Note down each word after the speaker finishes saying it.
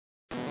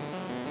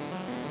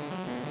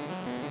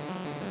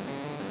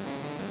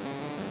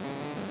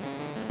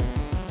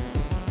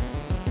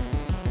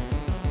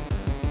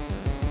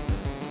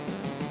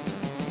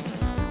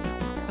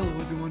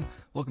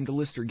welcome to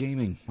Lister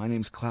Gaming. My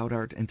name's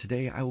Cloudart, and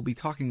today I will be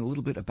talking a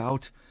little bit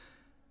about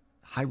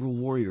Hyrule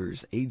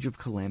Warriors, Age of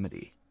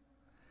Calamity.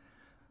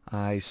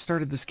 I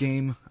started this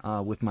game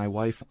with my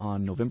wife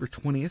on November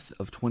 20th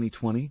of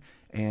 2020,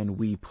 and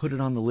we put it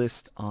on the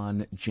list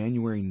on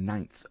January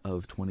 9th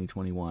of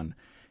 2021.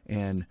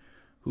 And,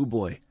 oh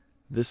boy,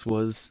 this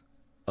was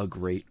a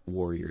great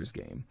Warriors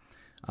game.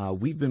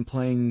 We've been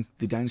playing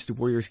the Dynasty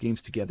Warriors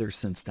games together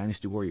since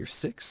Dynasty Warriors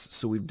 6,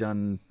 so we've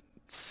done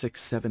 6,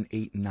 7,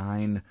 8,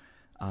 9,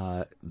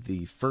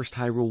 the first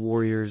Hyrule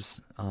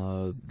Warriors,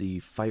 the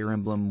Fire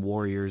Emblem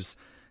Warriors,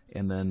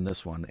 and then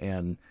this one.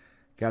 And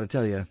gotta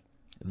tell you,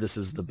 this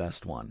is the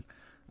best one.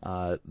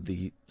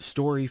 The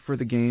story for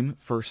the game,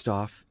 first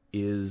off,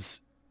 is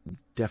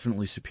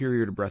definitely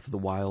superior to Breath of the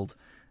Wild.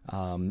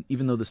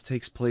 Even though this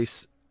takes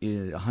place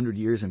 100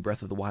 years in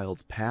Breath of the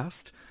Wild's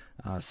past,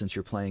 since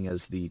you're playing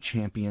as the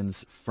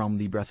champions from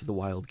the Breath of the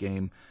Wild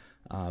game,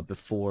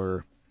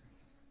 before,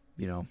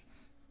 you know,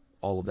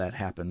 all of that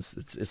happens.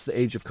 It's the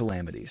Age of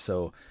Calamity.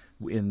 So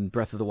in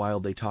Breath of the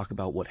Wild, they talk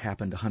about what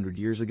happened 100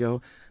 years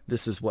ago.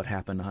 This is what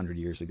happened 100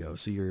 years ago.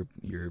 So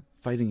you're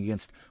fighting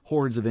against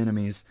hordes of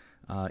enemies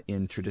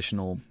in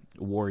traditional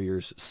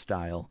Warriors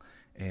style,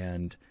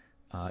 and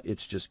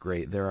it's just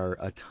great. There are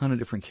a ton of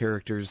different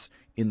characters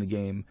in the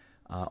game.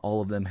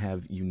 All of them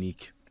have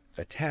unique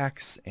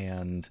attacks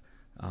and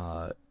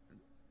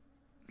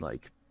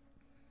like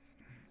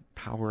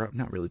power-up,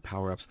 not really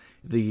power-ups.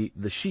 The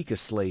Sheikah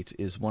Slate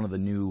is one of the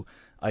new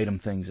item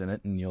things in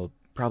it, and you're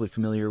probably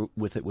familiar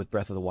with it with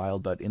Breath of the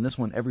Wild, but in this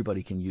one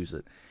everybody can use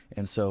it.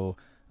 And so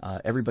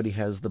everybody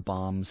has the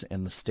bombs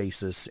and the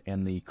stasis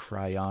and the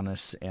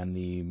cryonis and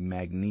the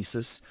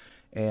magnesis,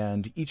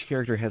 and each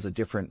character has a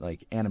different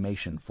like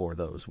animation for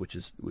those, which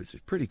is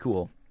pretty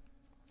cool.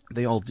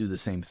 They all do the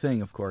same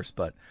thing, of course,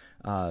 but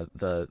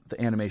the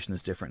animation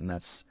is different, and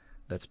that's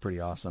pretty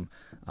awesome.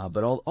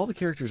 But all the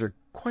characters are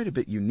quite a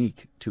bit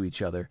unique to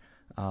each other,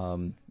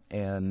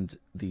 and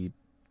the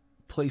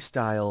play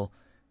style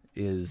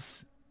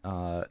is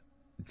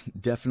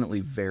definitely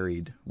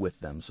varied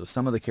with them. So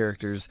some of the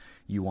characters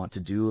you want to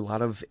do a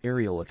lot of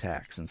aerial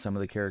attacks, and some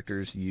of the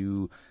characters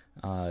you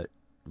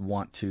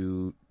want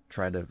to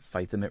try to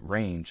fight them at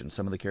range, and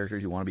some of the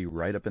characters you want to be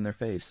right up in their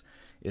face.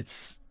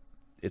 It's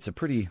a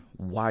pretty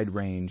wide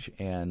range,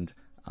 and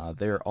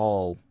they're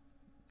all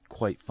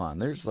quite fun.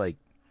 There's like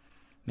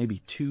maybe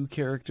 2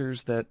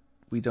 characters that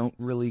we don't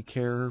really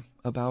care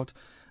about.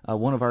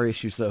 One of our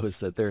issues, though, is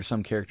that there are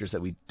some characters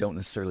that we don't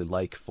necessarily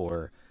like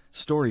for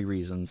story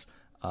reasons,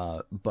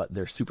 but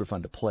they're super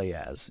fun to play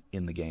as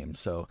in the game.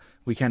 So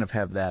we kind of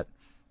have that,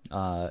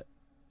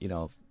 you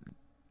know,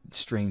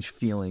 strange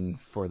feeling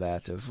for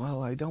that of,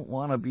 well, I don't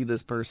want to be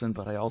this person,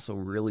 but I also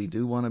really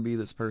do want to be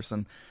this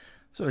person.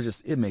 So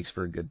it makes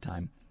for a good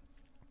time.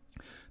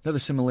 Another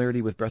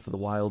similarity with Breath of the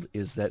Wild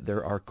is that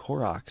there are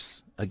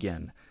Koroks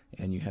again,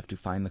 and you have to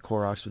find the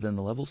Koroks within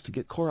the levels to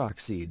get Korok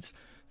seeds.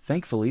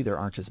 Thankfully, there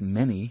aren't as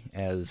many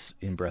as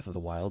in Breath of the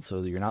Wild,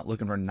 so you're not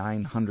looking for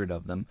 900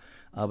 of them,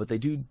 but they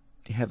do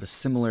have a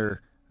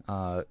similar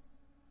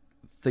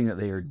thing that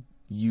they are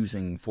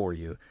using for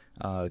you.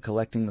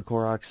 Collecting the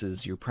Koroks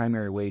is your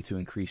primary way to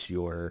increase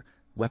your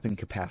weapon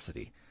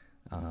capacity.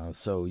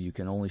 So you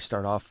can only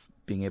start off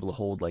being able to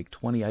hold like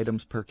 20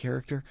 items per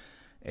character,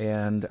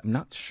 and I'm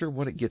not sure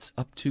what it gets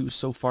up to.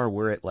 So far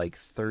we're at like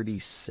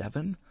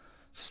 37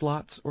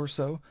 slots or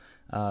so,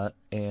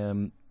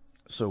 and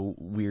so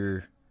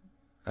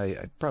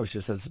I probably should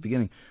have said this at the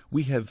beginning,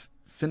 we have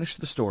finished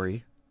the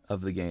story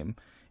of the game,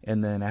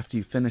 and then after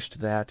you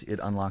finished that, it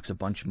unlocks a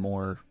bunch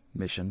more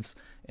missions,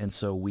 and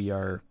so we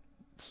are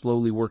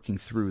slowly working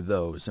through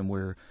those, and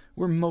we're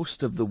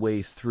most of the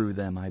way through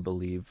them, I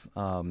believe.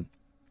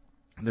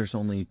 There's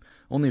only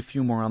a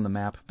few more on the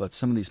map, but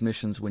some of these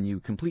missions, when you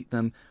complete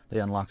them, they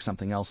unlock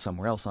something else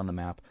somewhere else on the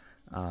map,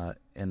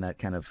 and that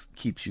kind of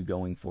keeps you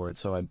going for it.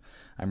 So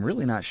I'm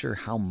really not sure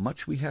how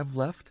much we have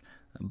left,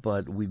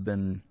 but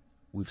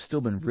we've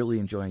still been really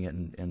enjoying it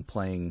and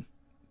playing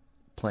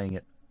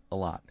it a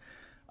lot.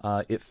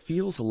 It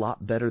feels a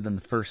lot better than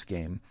the first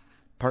game,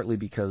 partly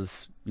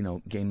because, you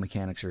know, game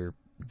mechanics are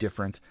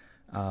different,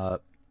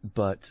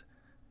 but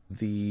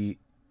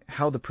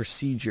how the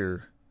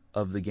procedure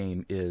of the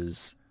game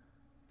is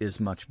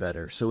much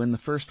better. So in the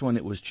first one,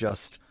 it was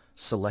just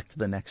select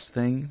the next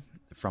thing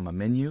from a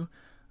menu,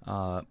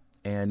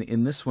 and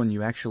in this one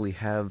you actually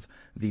have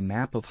the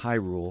map of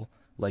Hyrule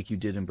like you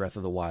did in Breath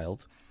of the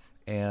Wild,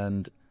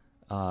 and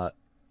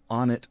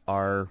on it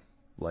are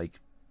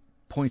like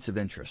points of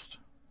interest,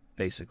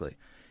 basically.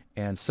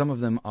 And some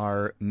of them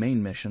are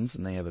main missions,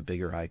 and they have a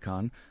bigger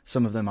icon.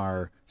 Some of them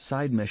are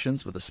side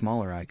missions with a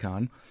smaller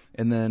icon.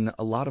 And then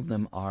a lot of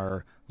them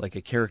are like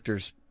a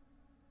character's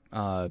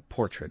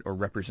portrait or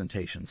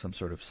representation, some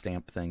sort of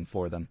stamp thing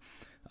for them,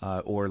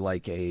 or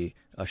like a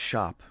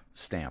shop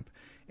stamp.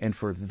 And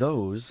for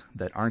those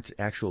that aren't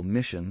actual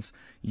missions,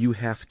 you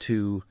have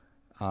to,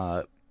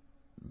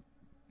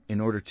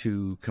 in order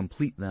to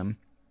complete them,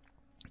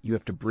 you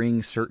have to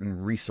bring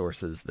certain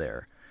resources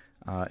there.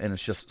 And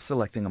it's just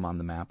selecting them on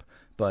the map.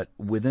 But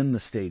within the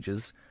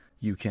stages,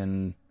 you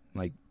can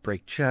like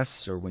break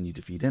chests, or when you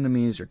defeat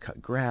enemies or cut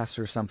grass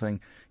or something,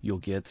 you'll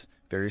get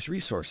various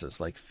resources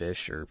like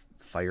fish or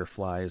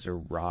fireflies or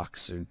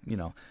rocks, or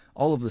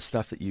all of the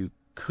stuff that you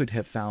could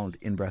have found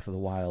in Breath of the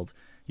Wild,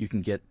 you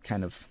can get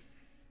kind of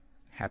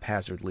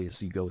haphazardly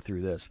as you go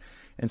through this.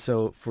 And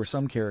so for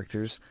some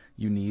characters,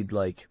 you need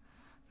like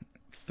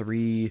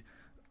 3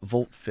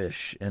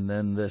 voltfish, and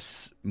then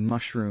this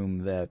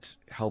mushroom that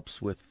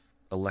helps with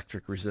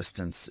electric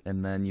resistance,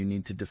 and then you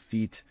need to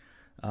defeat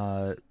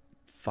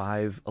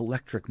 5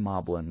 electric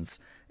moblins,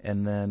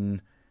 and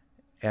then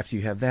after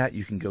you have that,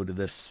 you can go to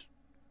this,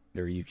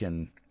 or you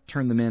can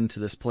turn them into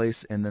this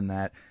place, and then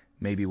that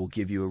maybe will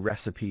give you a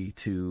recipe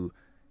to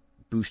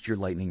boost your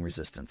lightning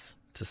resistance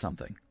to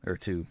something, or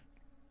to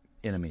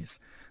enemies.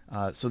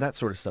 So that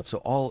sort of stuff.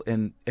 So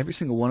every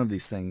single one of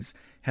these things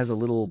has a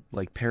little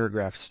like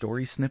paragraph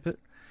story snippet,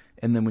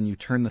 and then when you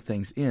turn the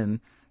things in,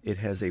 it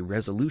has a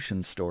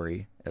resolution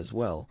story as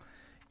well.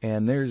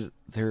 And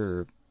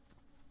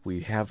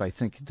we have, I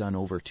think, done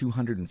over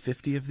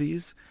 250 of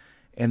these,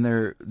 and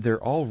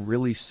they're all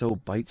really so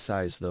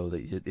bite-sized, though,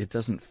 that it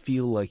doesn't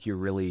feel like you're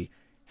really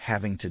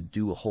having to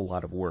do a whole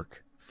lot of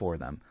work for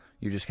them.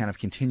 You're just kind of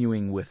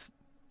continuing with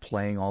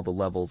playing all the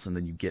levels, and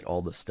then you get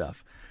all the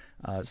stuff.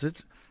 So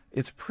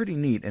it's pretty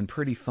neat and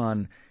pretty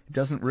fun. It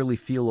doesn't really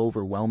feel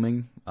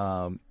overwhelming.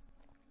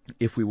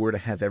 If we were to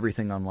have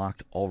everything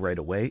unlocked all right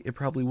away, it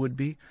probably would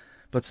be.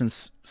 But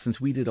since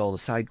we did all the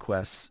side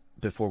quests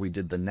before we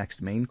did the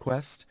next main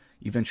quest,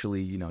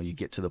 eventually, you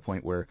get to the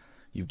point where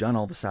you've done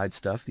all the side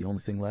stuff. The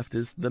only thing left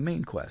is the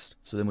main quest.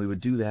 So then we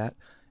would do that,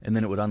 and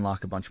then it would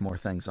unlock a bunch more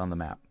things on the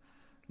map.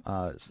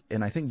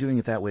 And I think doing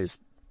it that way is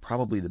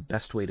probably the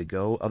best way to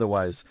go.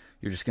 Otherwise,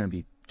 you're just going to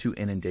be too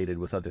inundated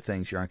with other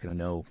things. You aren't going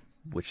to know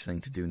which thing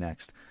to do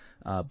next.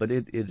 But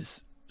it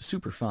is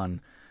super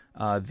fun.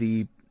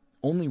 The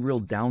only real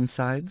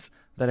downsides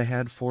that I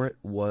had for it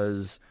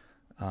was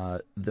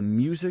the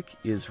music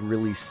is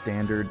really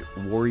standard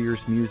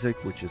Warriors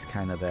music, which is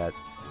kind of that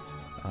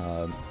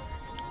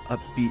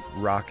upbeat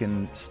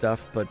rockin'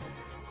 stuff, but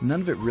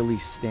none of it really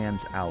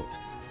stands out.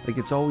 Like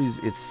it's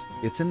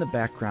in the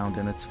background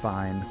and it's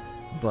fine,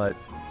 but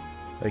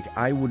like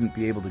I wouldn't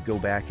be able to go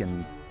back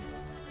and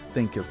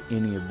think of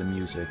any of the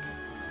music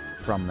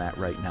from that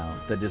right now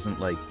that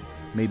isn't like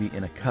maybe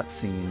in a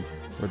cutscene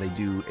where they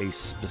do a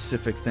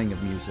specific thing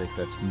of music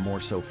that's more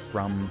so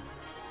from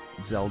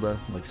Zelda,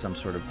 like some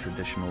sort of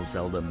traditional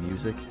Zelda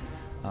music.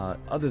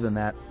 Other than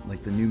that,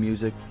 like the new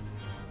music,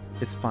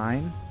 it's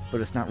fine, but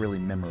it's not really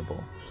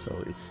memorable.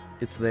 So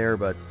it's there,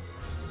 but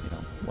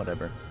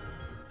whatever.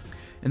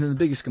 And then the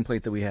biggest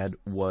complaint that we had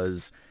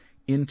was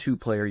in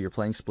 2-player, you're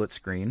playing split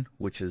screen,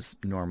 which is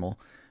normal,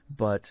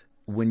 but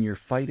when you're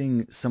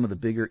fighting some of the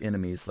bigger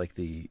enemies, like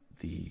the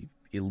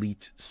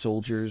elite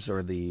soldiers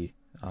or the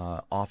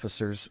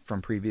officers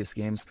from previous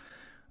games,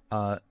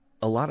 a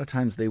lot of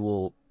times they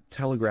will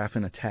telegraph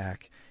an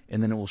attack,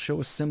 and then it will show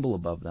a symbol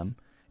above them,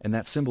 and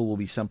that symbol will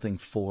be something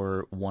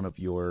for one of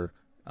your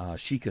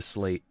Sheikah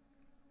Slate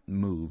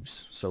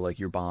moves, so like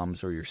your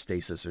bombs or your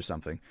stasis or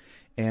something,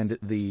 and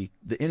the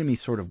enemy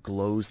sort of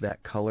glows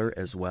that color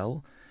as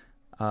well.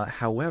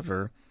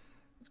 However,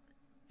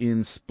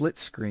 in split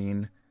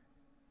screen,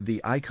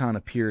 the icon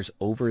appears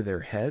over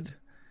their head,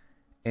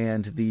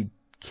 and the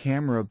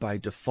camera by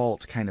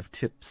default kind of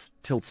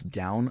tilts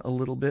down a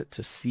little bit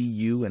to see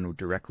you and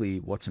directly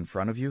what's in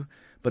front of you,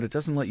 but it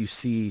doesn't let you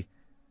see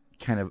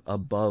kind of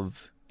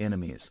above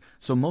enemies.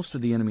 So most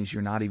of the enemies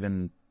you're not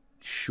even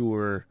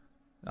sure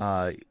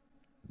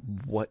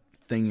what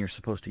thing you're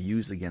supposed to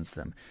use against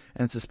them.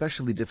 And it's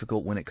especially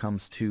difficult when it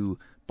comes to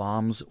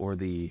bombs or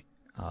the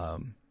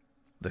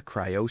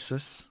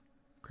cryosis,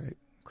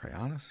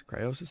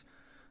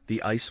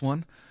 the ice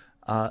one,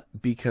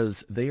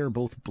 because they are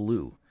both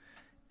blue.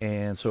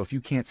 And so if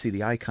you can't see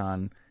the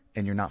icon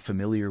and you're not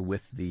familiar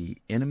with the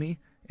enemy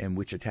and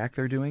which attack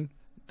they're doing,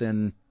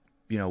 then,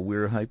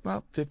 we're like,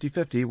 well,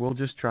 50-50, we'll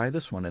just try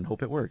this one and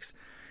hope it works.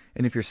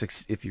 And if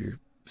you're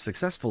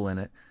successful in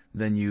it,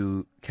 then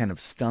you kind of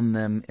stun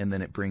them, and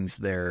then it brings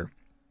their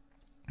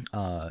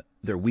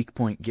weak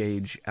point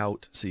gauge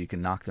out so you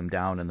can knock them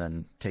down and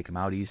then take them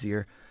out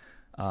easier.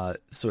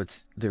 So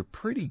they're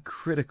pretty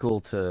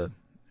critical to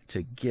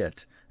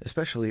get,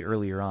 especially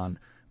earlier on.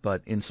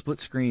 But in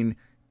split screen,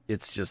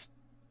 it's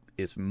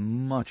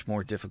much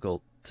more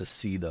difficult to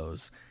see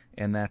those,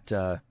 and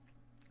that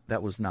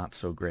was not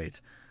so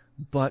great.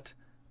 But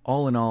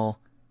all in all,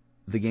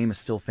 the game is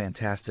still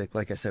fantastic.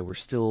 Like I said, we're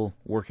still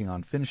working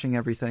on finishing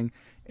everything,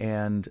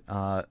 and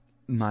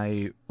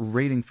my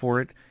rating for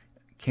it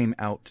came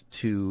out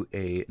to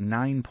a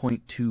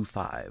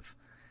 9.25,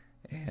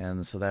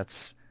 and so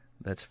that's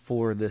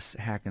for this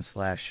hack and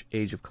slash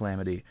Age of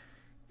Calamity.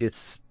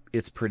 It's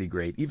pretty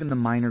great. Even the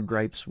minor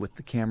gripes with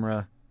the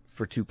camera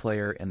for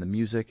 2-player and the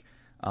music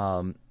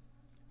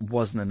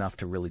wasn't enough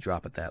to really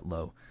drop it that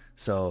low.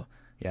 So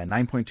yeah,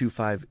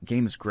 9.25.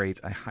 Game is great.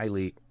 I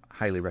highly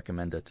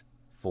recommend it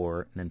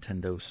for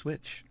Nintendo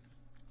Switch.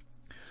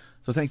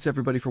 So thanks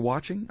everybody for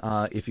watching.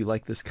 If you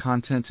like this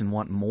content and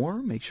want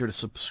more, make sure to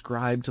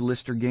subscribe to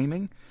Lister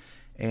Gaming,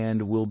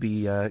 and we'll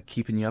be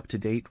keeping you up to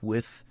date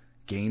with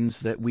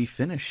games that we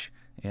finish,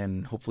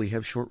 and hopefully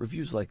have short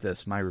reviews like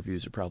this. My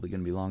reviews are probably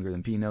going to be longer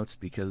than P-Notes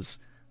because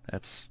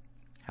that's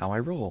how I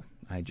roll.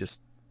 I just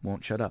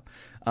won't shut up.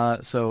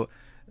 So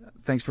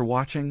thanks for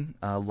watching.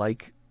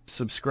 Like,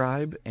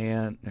 subscribe,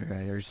 and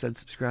I already said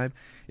subscribe.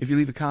 If you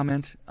leave a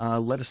comment,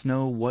 let us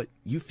know what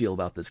you feel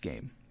about this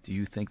game. Do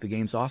you think the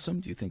game's awesome?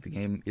 Do you think the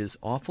game is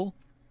awful?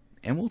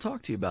 And we'll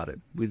talk to you about it.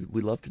 We'd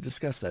love to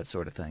discuss that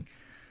sort of thing.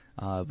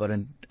 But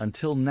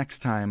until next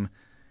time,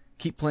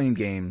 keep playing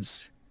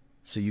games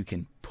so you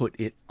can put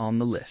it on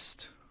the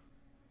list.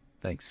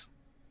 Thanks.